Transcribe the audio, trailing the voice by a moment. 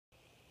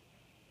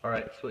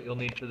Alright, so what you'll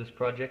need for this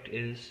project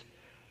is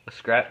a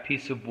scrap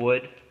piece of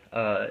wood.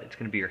 It's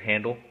going to be your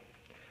handle.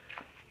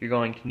 You're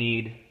going to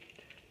need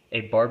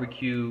a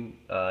barbecue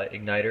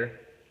igniter.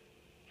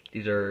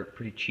 These are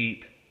pretty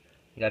cheap.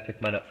 I think I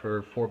picked mine up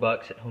for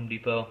 $4 at Home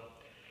Depot.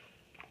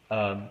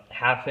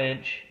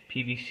 1/2-inch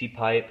PVC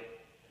pipe,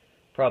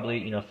 probably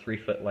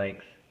 3-foot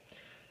length.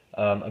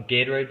 A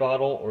Gatorade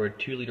bottle or a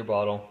 2-liter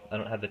bottle. I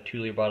don't have the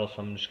 2-liter bottle,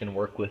 so I'm just going to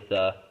work with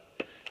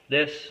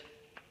this,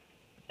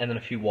 and then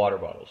a few water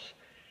bottles.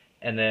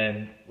 And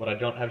then what I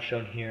don't have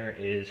shown here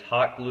is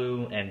hot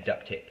glue and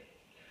duct tape.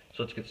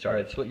 So let's get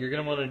started. So what you're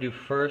going to want to do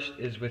first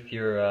is with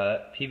your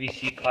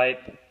PVC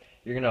pipe,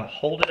 you're going to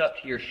hold it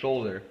up to your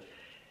shoulder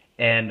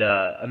and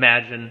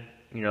imagine,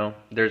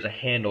 there's a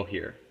handle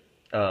here.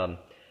 Now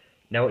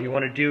what you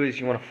want to do is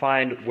you want to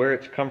find where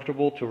it's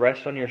comfortable to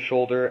rest on your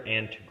shoulder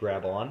and to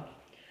grab on.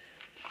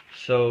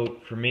 So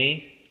for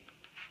me,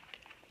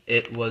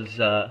 it was,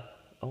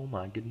 oh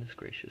my goodness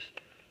gracious.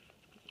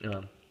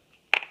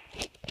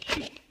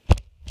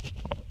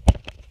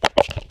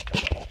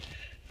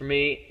 For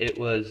me, it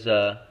was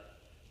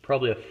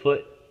probably a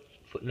foot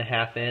and a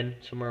half in,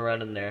 somewhere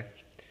around in there.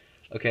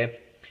 Okay,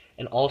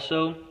 and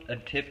also a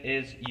tip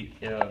is you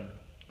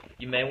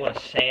may want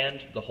to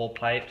sand the whole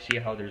pipe, see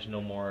how there's no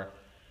more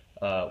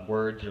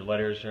words or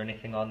letters or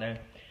anything on there.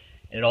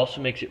 And it also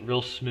makes it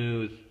real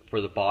smooth for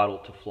the bottle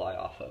to fly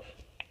off of.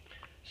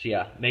 So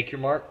yeah, make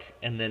your mark,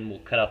 and then we'll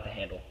cut out the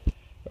handle.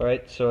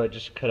 Alright, so I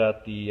just cut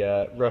out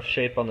the rough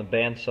shape on the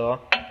bandsaw.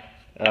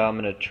 I'm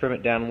going to trim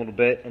it down a little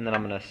bit, and then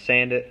I'm going to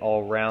sand it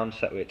all around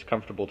so that way it's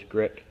comfortable to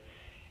grip.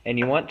 And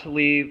you want to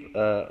leave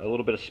a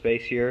little bit of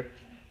space here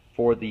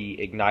for the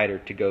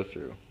igniter to go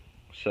through.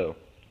 So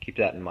keep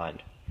that in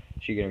mind.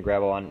 So you're going to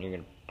grab on and you're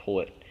going to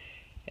pull it.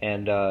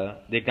 And the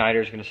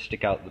igniter is going to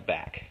stick out the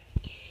back.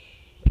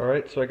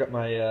 Alright, so I got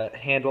my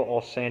handle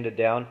all sanded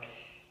down.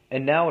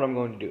 And now what I'm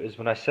going to do is,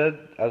 when I said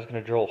I was going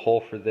to drill a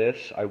hole for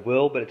this, I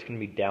will, but it's going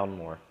to be down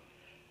more.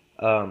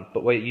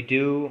 But what you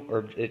do,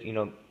 or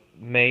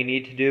may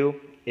need to do,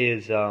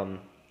 is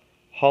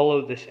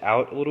hollow this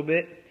out a little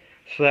bit,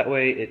 so that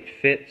way it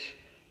fits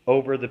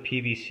over the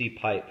PVC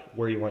pipe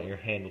where you want your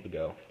handle to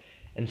go.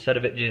 Instead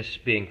of it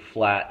just being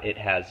flat, it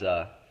has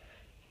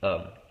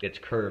it's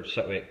curved,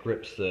 so that way it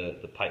grips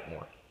the pipe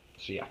more.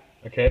 So yeah.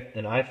 Okay,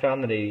 and I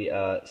found that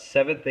a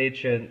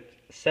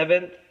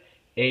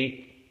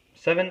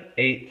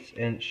 7/8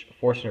 inch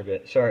Forstner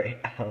bit,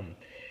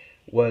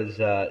 was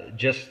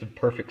just the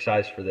perfect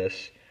size for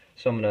this.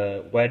 So I'm going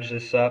to wedge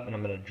this up, and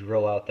I'm going to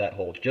drill out that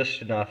hole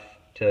just enough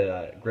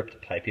to grip the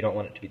pipe. You don't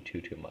want it to be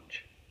too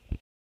much.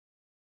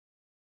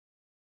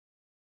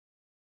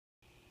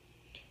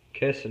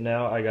 Okay, so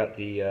now I got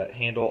the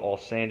handle all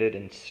sanded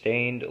and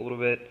stained a little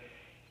bit,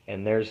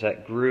 and there's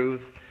that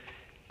groove.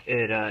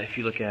 If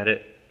you look at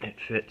it, it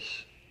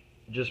fits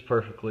just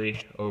perfectly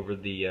over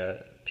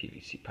the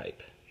PVC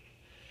pipe.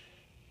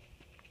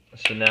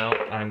 So now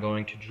I'm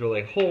going to drill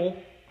a hole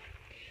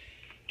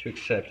to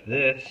accept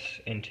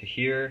this into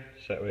here,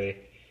 so that way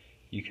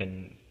you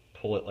can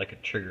pull it like a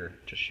trigger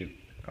to shoot.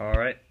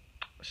 Alright,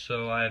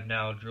 so I have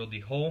now drilled the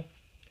hole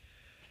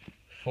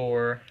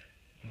for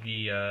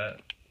the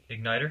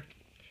igniter.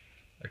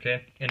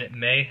 Okay, and it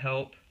may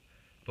help,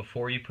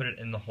 before you put it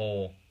in the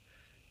hole,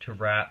 to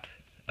wrap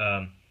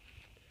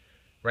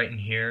right in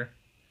here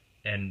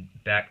and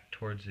back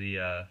towards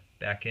the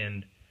back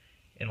end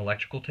in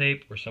electrical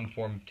tape or some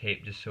form of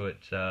tape, just so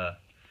it's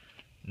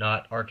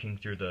not arcing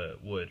through the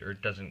wood, or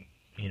it doesn't,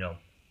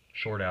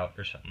 short out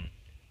or something.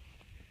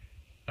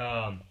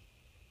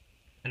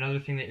 Another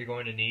thing that you're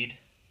going to need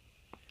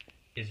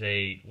is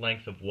a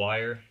length of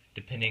wire,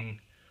 depending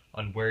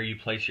on where you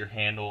place your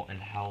handle and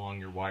how long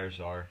your wires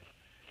are.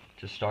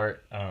 To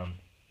start,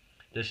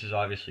 this is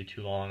obviously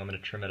too long. I'm going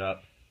to trim it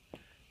up,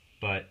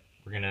 but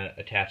we're going to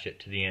attach it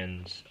to the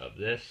ends of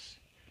this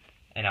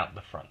and out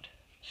the front.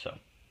 So,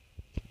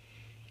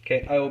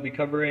 okay, I will be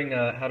covering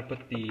how to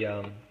put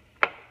the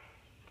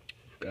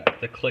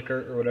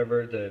clicker or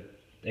whatever, the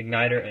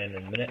igniter, in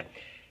a minute.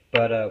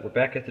 But we're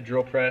back at the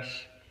drill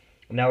press.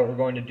 Now what we're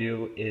going to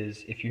do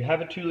is, if you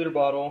have a 2-liter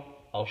bottle,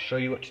 I'll show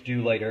you what to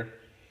do later.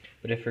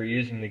 But if you're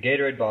using the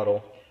Gatorade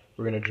bottle,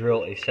 we're going to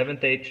drill a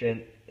 7/8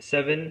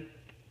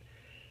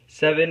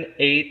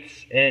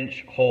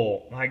 inch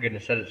hole. My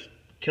goodness, that is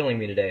killing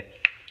me today.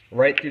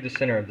 Right through the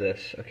center of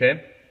this,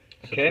 okay?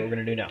 So that's what we're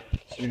going to do now.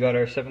 So we got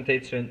our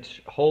 7/8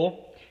 inch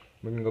hole.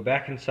 We're going to go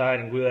back inside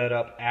and glue that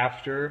up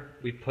after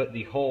we put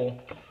the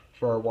hole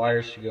for our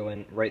wires to go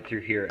in right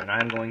through here. And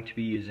I'm going to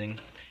be using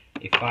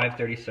a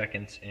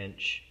 5/32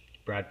 inch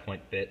brad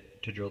point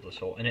bit to drill this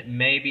hole. And it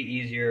may be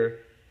easier,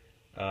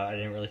 I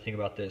didn't really think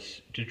about this,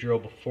 to drill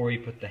before you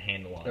put the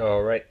handle on.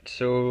 Alright,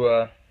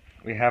 so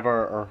we have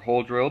our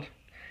hole drilled.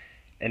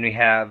 And we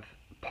have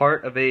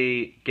part of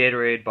a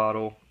Gatorade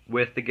bottle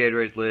with the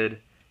Gatorade lid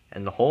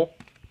and the hole.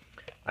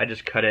 I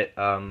just cut it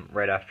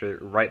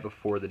right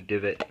before the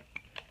divot,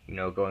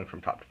 going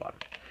from top to bottom.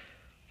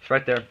 It's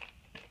right there.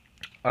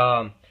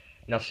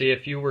 Now see,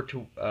 if you were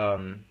to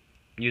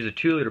use a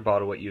 2-liter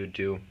bottle, what you would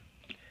do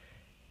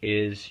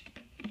is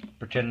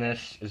pretend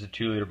this is a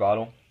 2-liter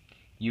bottle.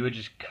 You would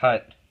just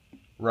cut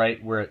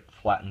right where it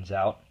flattens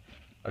out,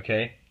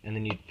 okay? And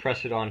then you'd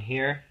press it on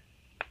here.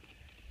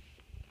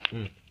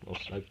 You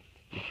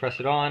press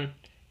it on,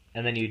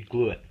 and then you'd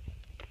glue it.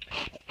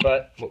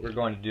 But what we're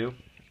going to do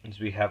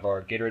is we have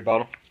our Gatorade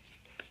bottle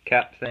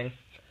cap thing,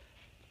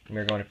 and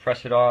we're going to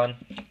press it on,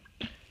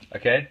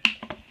 okay?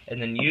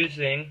 And then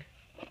using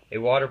a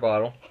water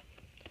bottle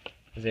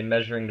as a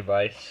measuring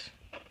device,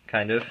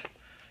 kind of,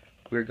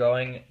 we're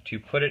going to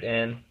put it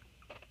in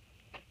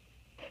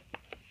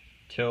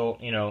till,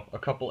 you know, a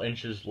couple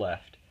inches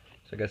left.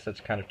 So I guess that's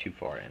kind of too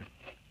far in.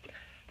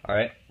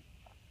 Alright,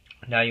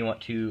 now you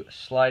want to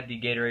slide the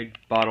Gatorade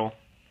bottle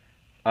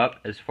up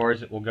as far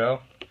as it will go,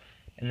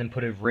 and then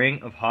put a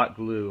ring of hot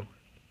glue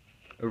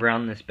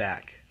around this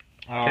back.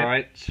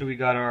 Alright, so we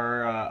got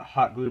our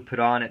hot glue put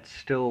on. It's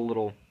still a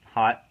little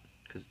hot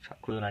because it's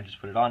hot glue and I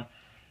just put it on.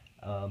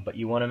 But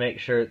you want to make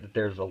sure that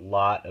there's a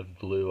lot of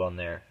glue on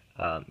there.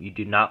 You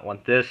do not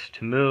want this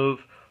to move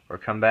or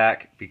come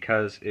back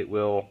because it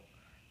will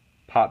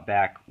pop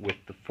back with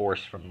the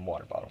force from the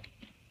water bottle.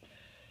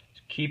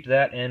 So keep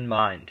that in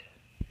mind.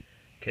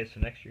 Okay,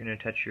 so next you're going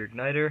to attach your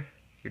igniter,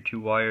 your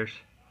 2 wires,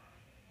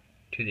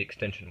 to the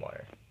extension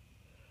wire.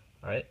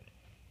 Alright?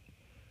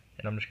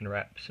 And I'm just going to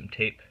wrap some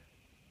tape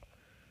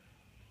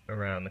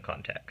around the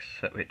contacts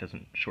so that way it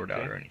doesn't short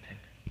out or anything.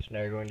 So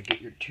now you're going to get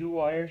your 2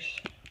 wires,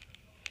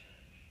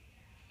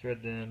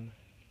 thread them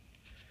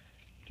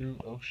through,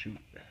 oh shoot.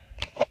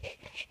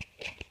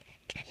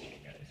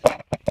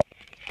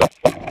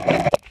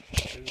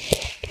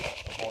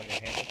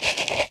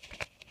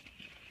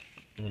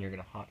 And then you're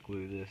going to hot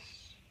glue this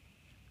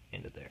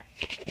into there.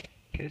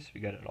 Okay, so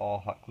we got it all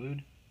hot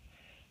glued.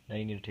 Now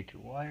you need to take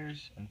your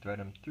wires and thread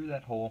them through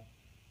that hole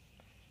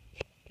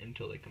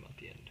until they come out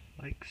the end,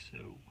 like so.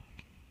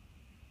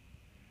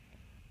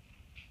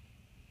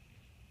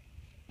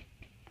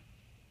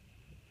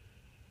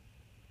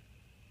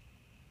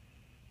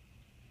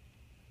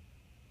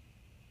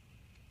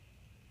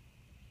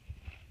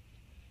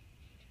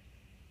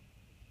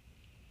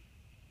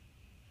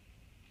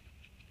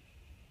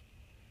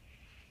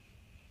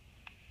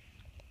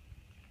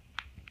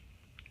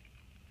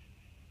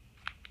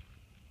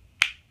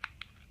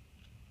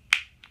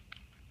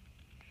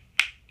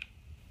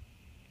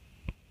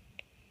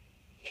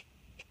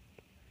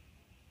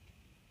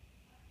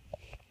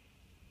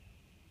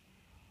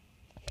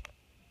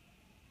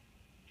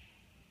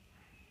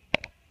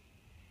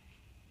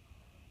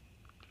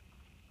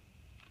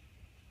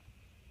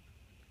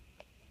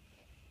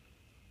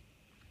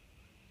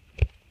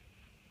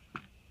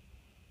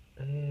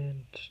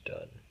 And it's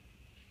done.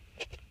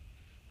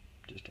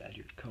 Just add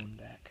your cone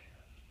back.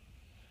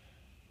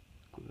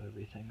 Glue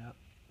everything up.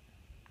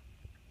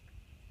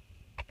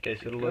 Okay,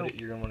 so to load it,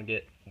 you're going to want to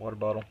get a water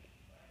bottle.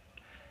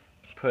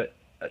 Put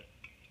a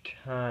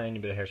tiny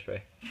bit of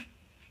hairspray,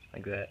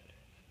 like that.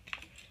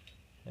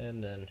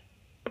 And then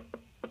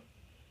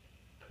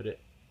put it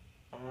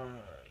on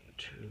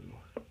to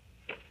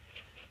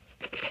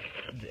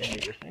the end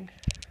of your thing.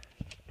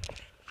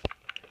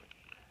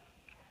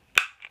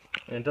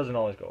 And it doesn't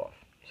always go off,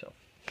 so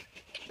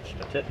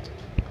that's it.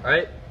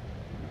 Alright,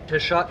 to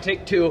shot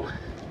take 2.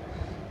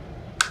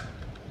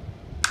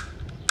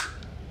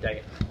 Dang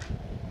it.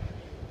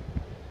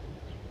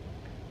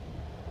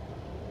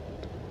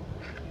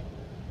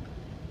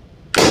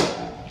 That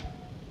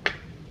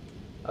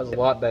was a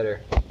lot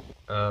better.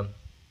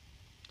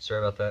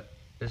 Sorry about that.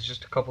 There's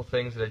just a couple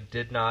things that I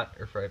did not,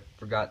 or I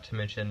forgot to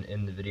mention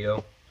in the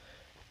video.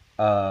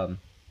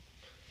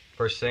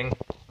 First thing,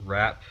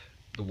 wrap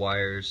the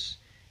wires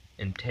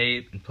in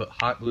tape and put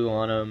hot glue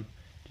on them.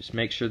 Just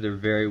make sure they're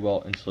very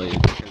well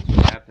insulated, because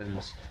what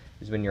happens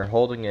is when you're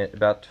holding it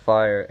about to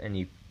fire and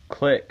you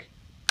click,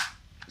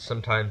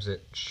 sometimes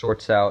it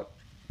shorts out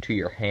to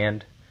your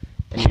hand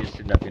and you just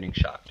end up getting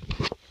shocked.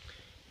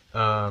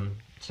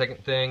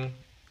 Second thing,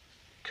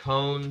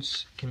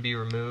 cones can be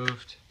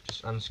removed,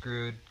 just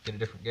unscrewed, get a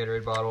different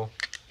Gatorade bottle,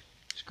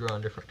 screw on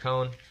a different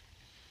cone.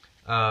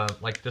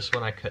 Like this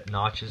one I cut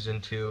notches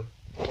into,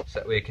 so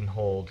that way it can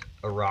hold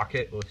a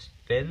rocket with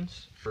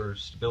fins for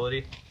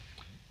stability.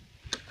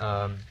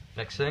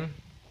 Next thing,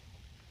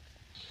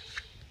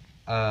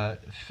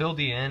 fill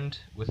the end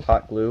with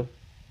hot glue,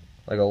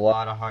 like a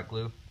lot of hot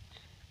glue.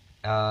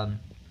 And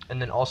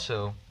then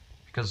also,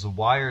 because the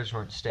wires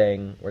weren't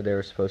staying where they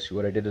were supposed to,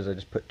 what I did is I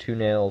just put 2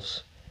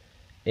 nails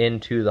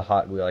into the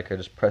hot glue. Like I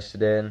just pressed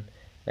it in,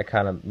 I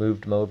kind of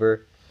moved them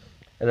over,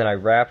 and then I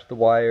wrapped the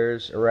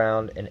wires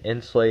around and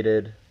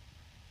insulated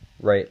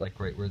right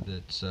where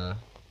that's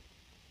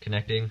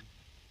connecting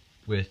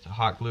with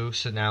hot glue,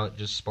 so now it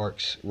just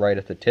sparks right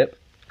at the tip.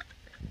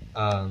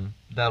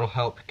 That'll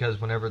help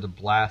because whenever the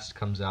blast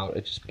comes out,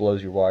 it just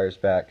blows your wires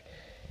back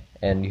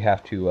and you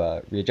have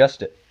to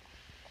readjust it.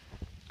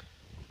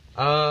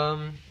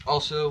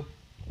 Also,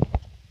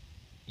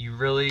 you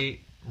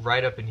really,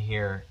 right up in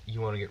here,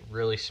 you want to get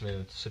really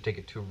smooth, so take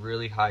it to a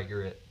really high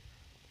grit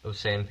of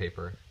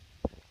sandpaper.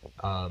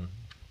 I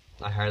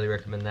highly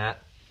recommend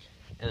that.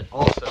 And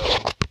also,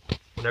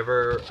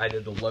 whenever I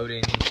did the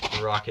loading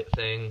rocket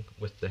thing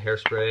with the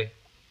hairspray,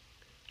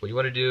 what you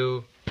want to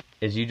do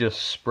is you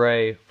just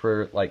spray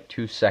for like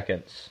 2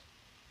 seconds,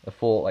 a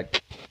full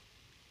like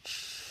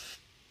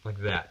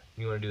that.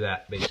 You want to do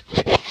that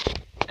basically,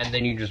 and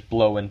then you just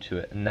blow into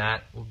it, and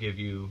that will give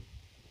you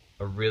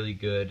a really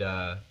good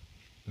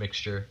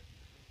mixture.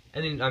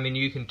 And then, I mean,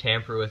 you can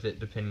tamper with it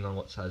depending on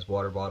what size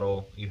water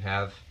bottle you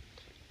have.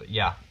 But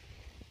yeah,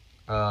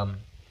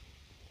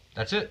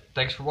 that's it.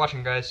 Thanks for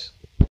watching, guys.